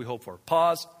confidence in what we hope for.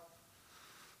 Pause.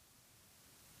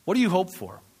 What do you hope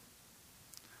for?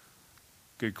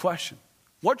 Good question.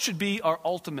 What should be our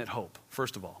ultimate hope,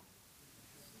 first of all?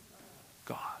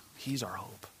 God. He's our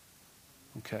hope.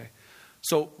 Okay?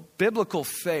 So biblical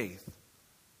faith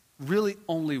really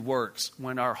only works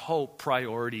when our hope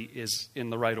priority is in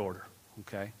the right order.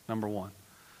 Okay? Number one.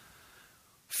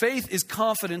 Faith is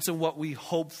confidence in what we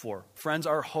hope for. Friends,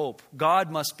 our hope. God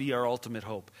must be our ultimate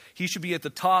hope. He should be at the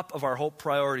top of our hope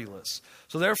priority list.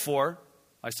 So therefore,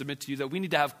 I submit to you that we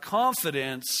need to have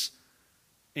confidence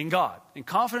in God. In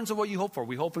confidence of what you hope for.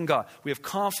 We hope in God. We have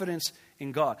confidence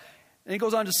in God. And he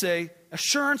goes on to say,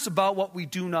 assurance about what we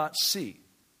do not see.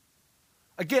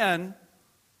 Again,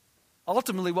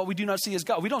 ultimately what we do not see is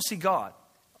God. We don't see God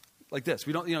like this.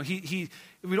 We don't,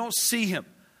 we don't see him.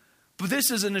 But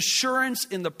this is an assurance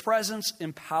in the presence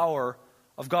and power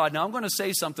of God. Now I'm going to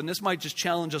say something. This might just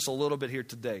challenge us a little bit here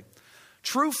today.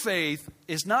 True faith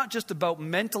is not just about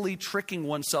mentally tricking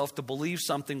oneself to believe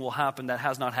something will happen that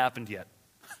has not happened yet.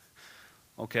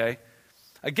 Okay?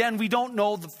 Again, we don't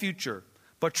know the future.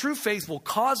 But true faith will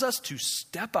cause us to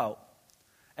step out,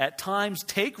 at times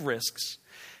take risks,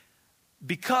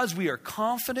 because we are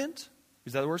confident,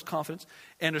 is that the word, confidence,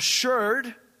 and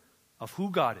assured of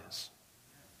who God is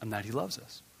and that he loves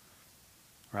us.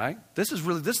 Right? This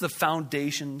is the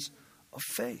foundations of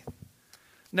faith.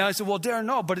 Now I said, well, Darren,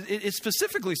 no, but it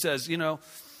specifically says,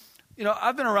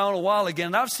 I've been around a while again,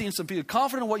 and I've seen some people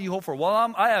confident in what you hope for.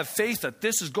 Well, I have faith that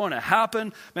this is going to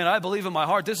happen. Man, I believe in my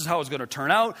heart this is how it's going to turn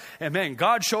out. And man,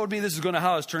 God showed me this is going to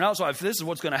how it's turn out. So this is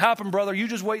what's going to happen, brother. You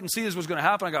just wait and see this is what's going to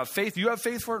happen. I got faith. You have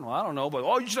faith for it? Well, I don't know, but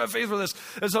you should have faith for this.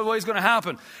 This is the way it's going to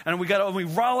happen. And we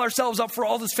rile ourselves up for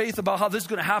all this faith about how this is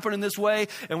going to happen in this way.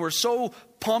 And we're so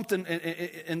pumped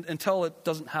until it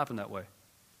doesn't happen that way.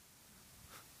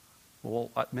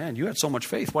 Well, man, you had so much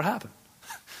faith. What happened?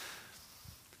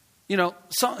 You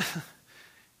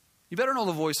better know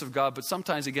the voice of God, but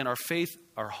sometimes, again, our faith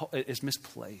is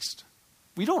misplaced.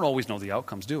 We don't always know the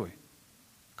outcomes, do we?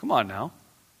 Come on now.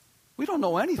 We don't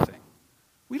know anything.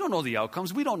 We don't know the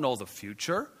outcomes. We don't know the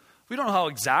future. We don't know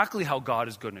exactly how God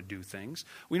is going to do things.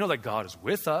 We know that God is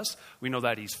with us. We know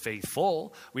that he's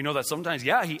faithful. We know that sometimes,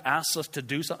 he asks us to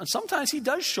do something. Sometimes he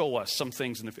does show us some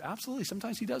things in the future. Absolutely,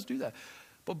 sometimes he does do that.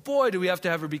 But boy, do we have to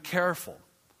ever be careful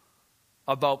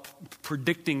about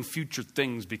predicting future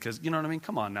things, because, you know what I mean?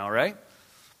 Come on now, right?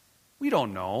 We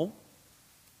don't know.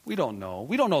 We don't know.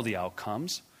 We don't know the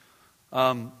outcomes.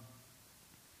 We're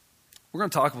going to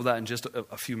talk about that in just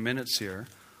a few minutes here.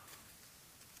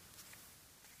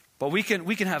 But we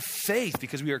can have faith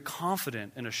because we are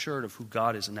confident and assured of who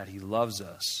God is and that he loves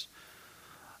us.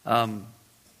 Again,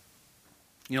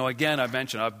 I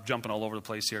mentioned, I'm jumping all over the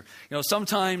place here.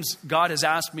 Sometimes God has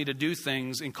asked me to do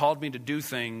things and called me to do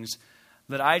things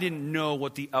that I didn't know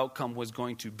what the outcome was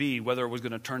going to be, whether it was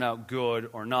going to turn out good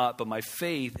or not. But my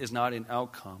faith is not in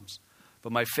outcomes.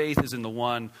 But my faith is in the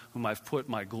one whom I've put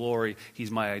my glory.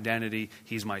 He's my identity.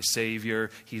 He's my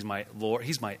Savior. He's my Lord.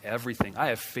 He's my everything. I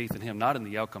have faith in him, not in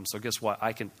the outcome. So guess what?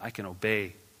 I can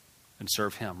obey and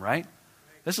serve him, right?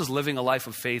 This is living a life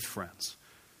of faith, friends.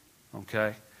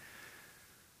 Okay?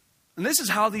 And this is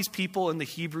how these people in the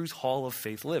Hebrews Hall of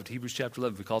Faith lived. Hebrews chapter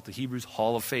 11, we call it the Hebrews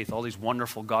Hall of Faith. All these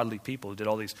wonderful, godly people who did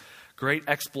all these great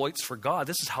exploits for God.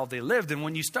 This is how they lived. And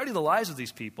when you study the lives of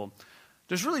these people,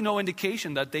 there's really no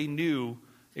indication that they knew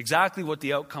exactly what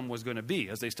the outcome was going to be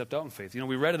as they stepped out in faith.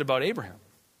 We read it about Abraham.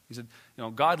 He said,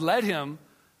 God led him,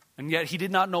 and yet he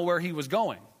did not know where he was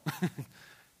going.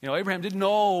 Abraham didn't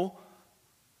know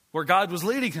where God was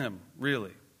leading him,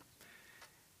 really.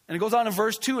 And it goes on in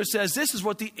verse 2, it says, this is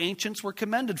what the ancients were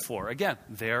commended for. Again,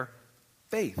 their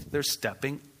faith. They're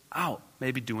stepping out,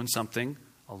 maybe doing something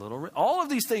a little. All of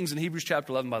these things in Hebrews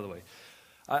chapter 11, by the way.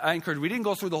 I encourage, we didn't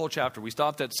go through the whole chapter. We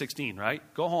stopped at 16, right?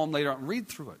 Go home later on and read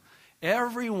through it.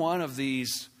 Every one of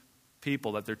these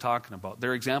people that they're talking about,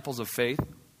 their examples of faith,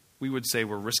 we would say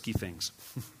were risky things.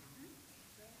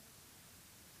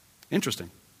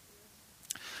 Interesting.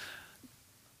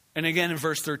 And again in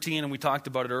verse 13, and we talked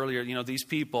about it earlier, these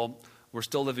people were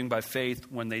still living by faith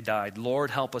when they died.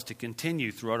 Lord, help us to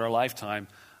continue throughout our lifetime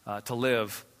to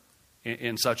live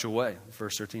in such a way.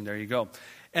 Verse 13, there you go.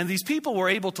 And these people were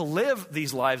able to live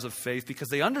these lives of faith because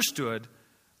they understood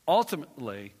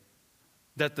ultimately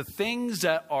that the things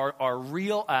that are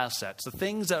real assets, the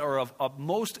things that are of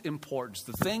most importance,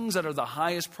 the things that are the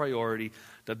highest priority,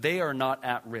 that they are not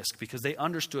at risk, because they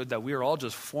understood that we are all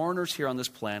just foreigners here on this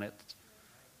planet.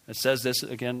 It says this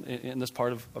again in this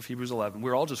part of Hebrews 11.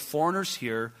 We're all just foreigners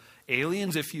here,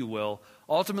 aliens if you will.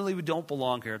 Ultimately, we don't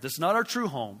belong here. This is not our true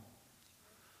home.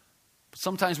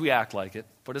 Sometimes we act like it,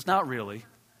 but it's not really.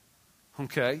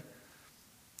 Okay?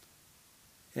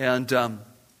 And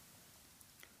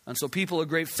so people of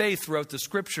great faith throughout the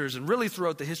scriptures and really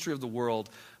throughout the history of the world,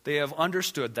 they have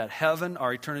understood that heaven,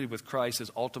 our eternity with Christ,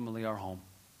 is ultimately our home.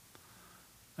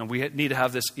 And we need to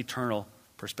have this eternal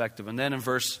perspective. And then in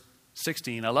verse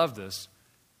 16, I love this.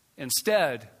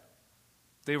 Instead,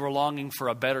 they were longing for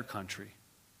a better country,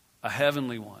 a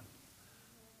heavenly one.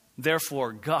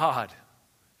 Therefore, God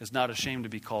is not ashamed to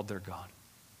be called their God.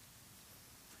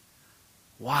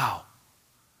 Wow.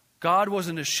 God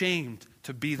wasn't ashamed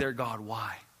to be their God.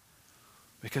 Why?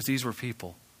 Because these were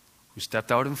people who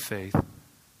stepped out in faith.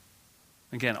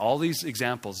 Again, all these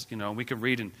examples, we could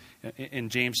read in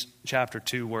James chapter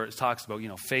 2 where it talks about,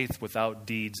 faith without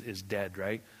deeds is dead,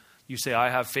 right? You say, I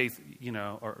have faith,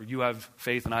 or you have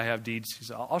faith and I have deeds. He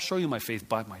says, I'll show you my faith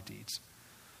by my deeds.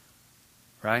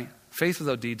 Right? Faith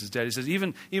without deeds is dead. He says,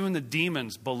 even the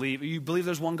demons believe. You believe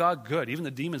there's one God? Good. Even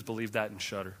the demons believe that and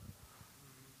shudder.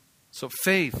 So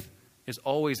faith is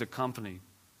always accompanied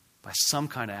by some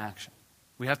kind of action.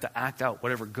 We have to act out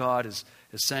whatever God is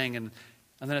saying. And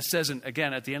then it says,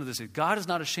 again, at the end of this, God is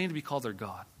not ashamed to be called their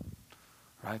God.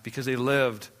 Right? Because they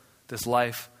lived this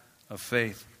life of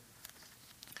faith.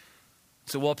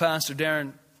 So, well, Pastor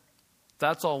Darren,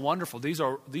 that's all wonderful. These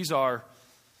are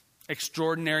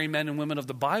extraordinary men and women of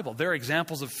the Bible. They're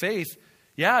examples of faith.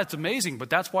 Yeah, it's amazing, but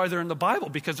that's why they're in the Bible,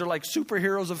 because they're like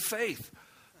superheroes of faith.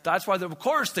 That's why, of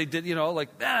course, they did,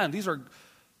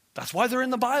 that's why they're in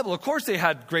the Bible. Of course, they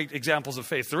had great examples of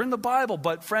faith. They're in the Bible,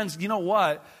 but friends, you know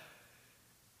what?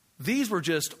 These were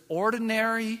just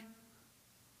ordinary,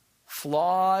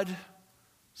 flawed,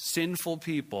 sinful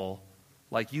people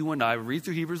like you and I. Read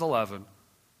through Hebrews 11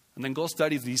 and then go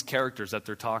study these characters that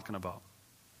they're talking about.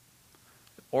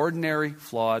 Ordinary,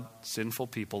 flawed, sinful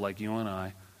people like you and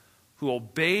I who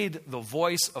obeyed the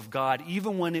voice of God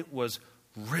even when it was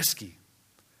risky.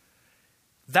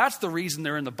 That's the reason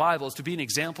they're in the Bible, is to be an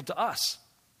example to us.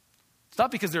 It's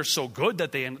not because they're so good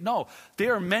that no, they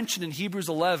are mentioned in Hebrews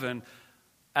 11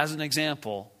 as an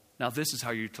example. Now this is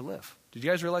how you're to live. Did you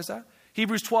guys realize that?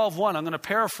 Hebrews 12:1, I'm going to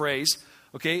paraphrase.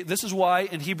 Okay, this is why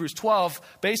in Hebrews 12,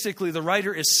 basically the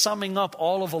writer is summing up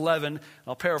all of 11.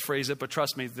 I'll paraphrase it, but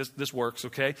trust me, this works,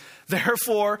 okay?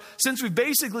 Therefore, since we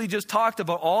basically just talked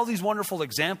about all these wonderful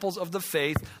examples of the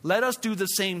faith, let us do the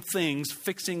same things,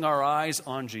 fixing our eyes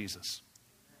on Jesus.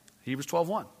 Hebrews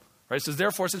 12:1, right? It says,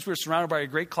 therefore, since we are surrounded by a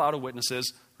great cloud of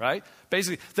witnesses, right?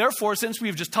 Basically, therefore, since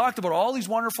we've just talked about all these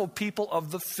wonderful people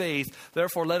of the faith,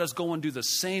 therefore, let us go and do the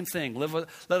same thing. Let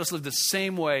us live the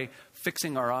same way,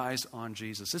 fixing our eyes on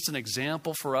Jesus. It's an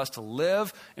example for us to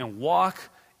live and walk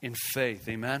in faith.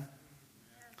 Amen?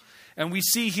 And we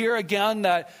see here again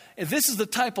that this is the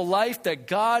type of life that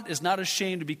God is not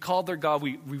ashamed to be called their God.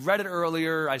 We read it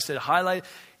earlier. I said highlight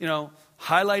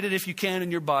it if you can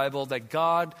in your Bible, that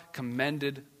God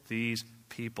commended these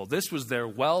people. This was their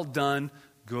well done,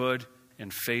 good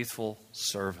and faithful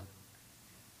servant.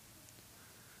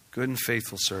 Good and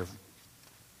faithful servant.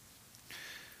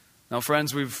 Now,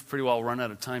 friends, we've pretty well run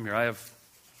out of time here. I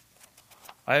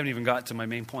haven't even got to my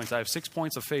main points. I have 6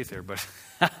 points of faith here, but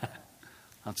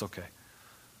that's okay.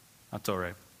 That's all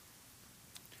right.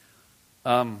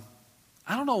 I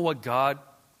don't know what God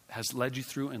has led you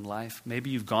through in life. Maybe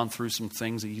you've gone through some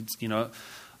things that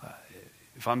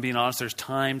if I'm being honest, there's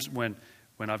times when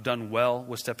I've done well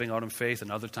with stepping out in faith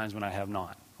and other times when I have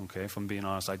not. Okay, if I'm being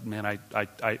honest,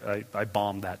 I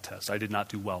bombed that test. I did not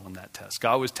do well in that test.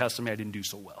 God was testing me. I didn't do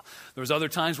so well. There was other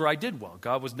times where I did well.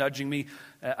 God was nudging me.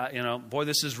 Boy,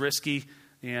 this is risky.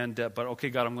 But okay,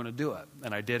 God, I'm going to do it.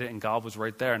 And I did it, and God was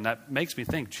right there. And that makes me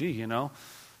think,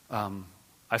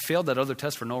 I failed that other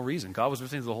test for no reason. God was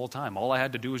with me the whole time. All I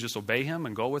had to do was just obey Him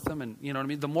and go with Him. And you know what I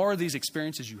mean? The more of these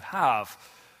experiences you have,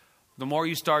 the more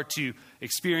you start to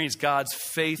experience God's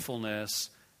faithfulness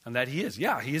and that He is.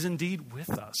 Yeah, He is indeed with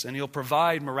us. And He'll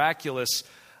provide miraculous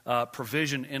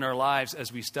provision in our lives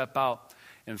as we step out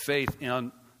in faith.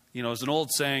 And, it's an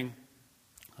old saying,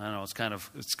 I don't know,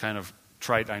 it's kind of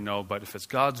trite, I know, but if it's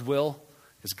God's will,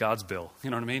 it's God's bill. You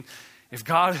know what I mean? If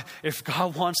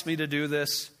God wants me to do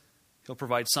this, He'll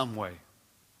provide some way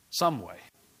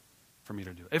for me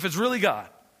to do it. If it's really God,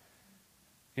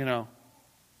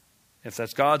 if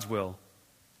that's God's will,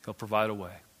 He'll provide a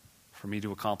way for me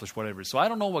to accomplish whatever. So I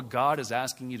don't know what God is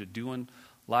asking you to do in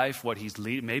life, what He's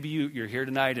leading. Maybe you're here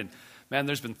tonight and, man,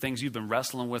 there's been things you've been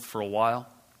wrestling with for a while.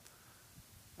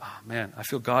 Oh, man, I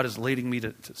feel God is leading me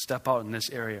to step out in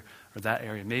this area or that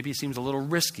area. Maybe it seems a little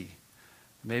risky.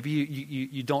 Maybe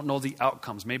you don't know the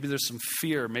outcomes. Maybe there's some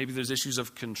fear. Maybe there's issues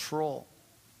of control.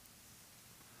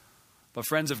 But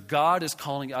friends, if God is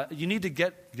calling, you need to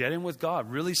get in with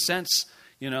God. Really sense,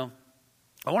 I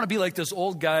want to be like this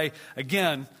old guy,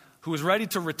 again, who was ready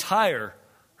to retire,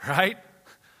 right?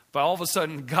 But all of a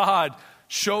sudden, God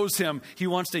shows him He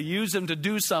wants to use him to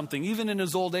do something, even in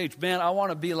his old age. Man, I want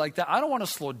to be like that. I don't want to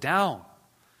slow down.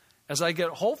 As I get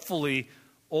hopefully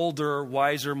older,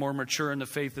 wiser, more mature in the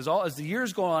faith, as the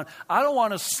years go on, I don't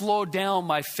want to slow down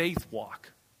my faith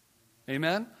walk.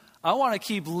 Amen? I want to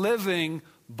keep living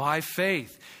by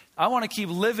faith. I want to keep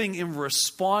living in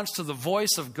response to the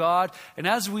voice of God. And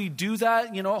as we do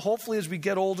that, hopefully as we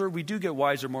get older, we do get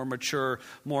wiser, more mature,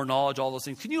 more knowledge, all those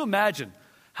things. Can you imagine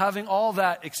having all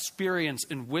that experience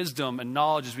and wisdom and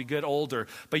knowledge as we get older,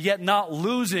 but yet not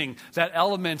losing that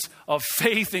element of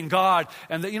faith in God?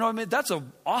 And that's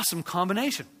an awesome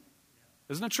combination.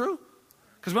 Isn't it true?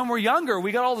 Because when we're younger,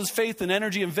 we got all this faith and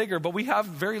energy and vigor, but we have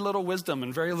very little wisdom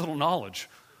and very little knowledge.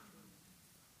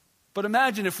 But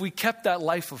imagine if we kept that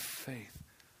life of faith,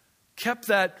 kept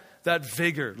that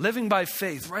vigor, living by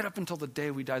faith right up until the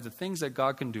day we die, the things that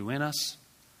God can do in us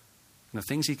and the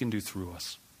things he can do through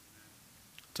us.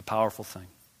 It's a powerful thing.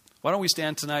 Why don't we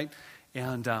stand tonight,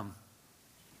 and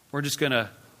we're going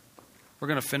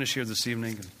to finish here this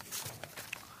evening.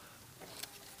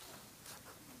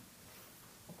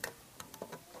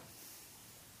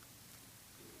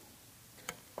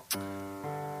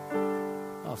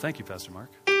 Oh, thank you, Pastor Mark.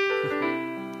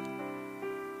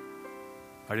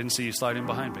 I didn't see you slide in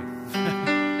behind me.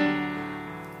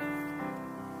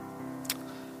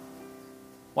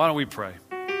 Why don't we pray?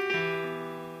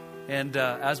 And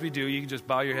as we do, you can just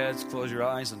bow your heads, close your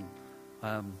eyes. And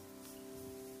I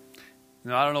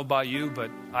don't know about you,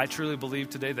 but I truly believe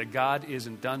today that God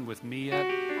isn't done with me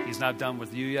yet. He's not done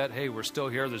with you yet. Hey, we're still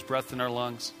here. There's breath in our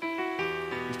lungs.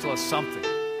 He still has something.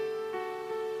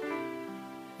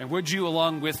 And would you,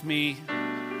 along with me,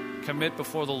 commit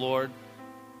before the Lord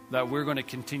that we're going to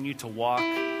continue to walk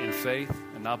in faith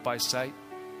and not by sight?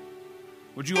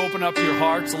 Would you open up your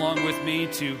hearts along with me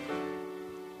to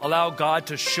allow God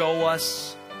to show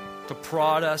us, to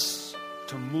prod us,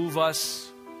 to move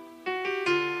us,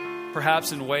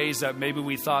 perhaps in ways that maybe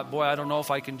we thought, boy, I don't know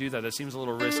if I can do that. That seems a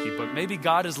little risky. But maybe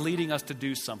God is leading us to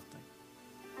do something.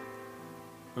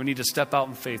 We need to step out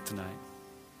in faith tonight.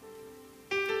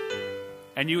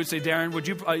 And you would say, Darren, would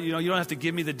you, you don't have to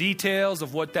give me the details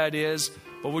of what that is,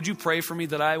 but would you pray for me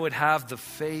that I would have the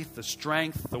faith, the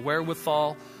strength, the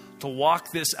wherewithal to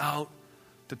walk this out,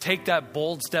 to take that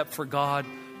bold step for God,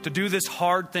 to do this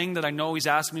hard thing that I know he's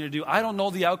asked me to do. I don't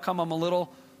know the outcome. I'm a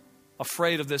little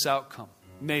afraid of this outcome.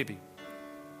 Maybe.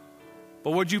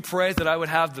 But would you pray that I would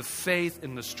have the faith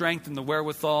and the strength and the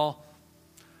wherewithal,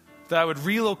 that I would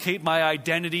relocate my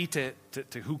identity to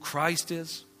who Christ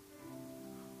is?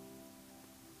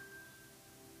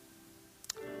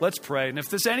 Let's pray. And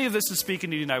if any of this is speaking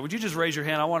to you tonight, would you just raise your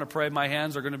hand? I want to pray. My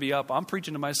hands are going to be up. I'm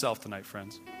preaching to myself tonight,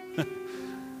 friends.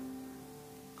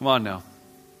 Come on now.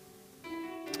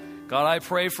 God, I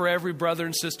pray for every brother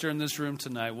and sister in this room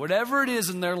tonight, whatever it is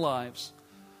in their lives,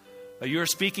 that you're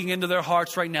speaking into their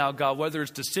hearts right now, God, whether it's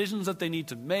decisions that they need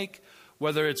to make,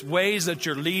 whether it's ways that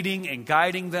you're leading and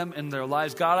guiding them in their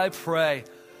lives. God, I pray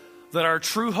that our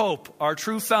true hope, our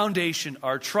true foundation,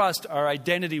 our trust, our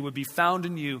identity would be found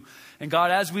in you. And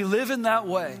God, as we live in that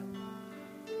way,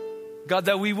 God,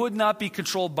 that we would not be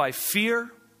controlled by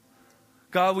fear.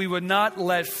 God, we would not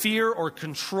let fear or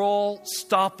control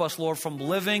stop us, Lord, from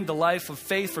living the life of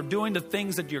faith, from doing the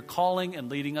things that you're calling and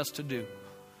leading us to do.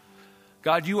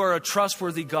 God, you are a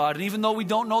trustworthy God. And even though we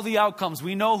don't know the outcomes,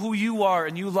 we know who you are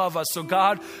and you love us. So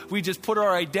God, we just put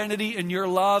our identity in your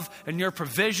love and your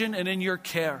provision and in your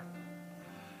care.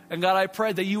 And God, I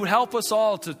pray that you would help us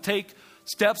all to take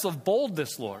steps of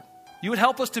boldness, Lord. You would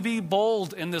help us to be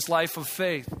bold in this life of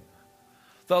faith.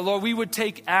 That, Lord, we would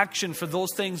take action for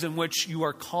those things in which you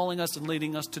are calling us and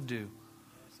leading us to do.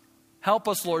 Help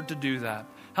us, Lord, to do that.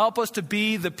 Help us to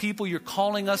be the people you're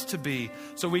calling us to be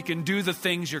so we can do the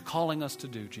things you're calling us to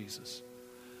do, Jesus.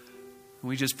 And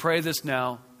we just pray this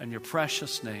now in your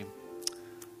precious name.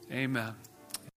 Amen.